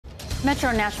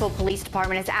Metro Nashville Police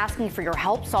Department is asking for your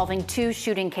help solving two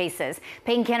shooting cases.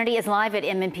 Peyton Kennedy is live at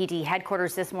MNPD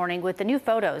headquarters this morning with the new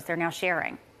photos they're now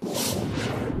sharing.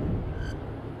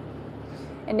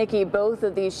 And Nikki, both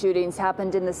of these shootings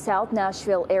happened in the South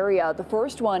Nashville area. The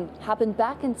first one happened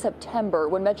back in September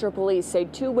when Metro Police say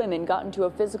two women got into a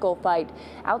physical fight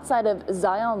outside of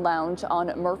Zion Lounge on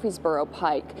Murfreesboro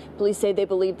Pike. Police say they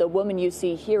believe the woman you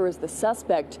see here is the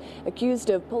suspect, accused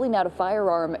of pulling out a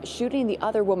firearm, shooting the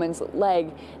other woman's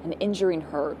leg and injuring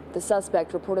her. The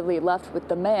suspect reportedly left with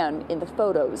the man in the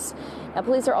photos. Now,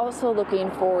 police are also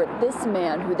looking for this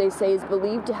man who they say is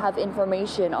believed to have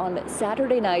information on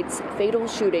Saturday night's fatal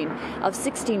shooting of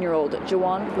 16-year-old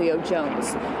Jawan Cleo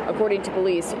Jones. According to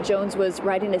police, Jones was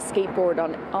riding a skateboard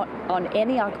on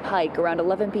Antioch Pike around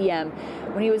 11 p.m.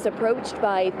 when he was approached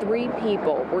by three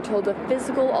people. We're told a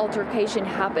physical altercation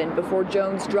happened before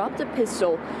Jones dropped a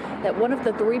pistol that one of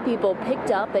the three people picked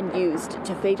up and used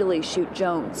to fatally shoot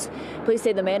Jones. Police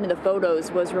say the man in the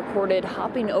photos was recorded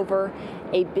hopping over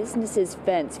a business's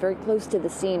fence very close to the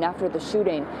scene after the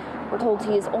shooting. We're told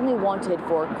he is only wanted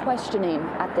for questioning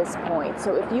at this point.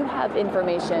 So if you have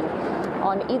information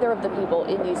on either of the people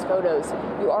in these photos,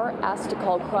 you are asked to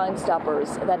call Crime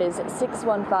Stoppers. That is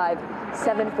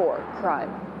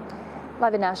 615-74-CRIME.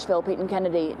 Live in Nashville, Peyton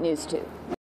Kennedy, News 2.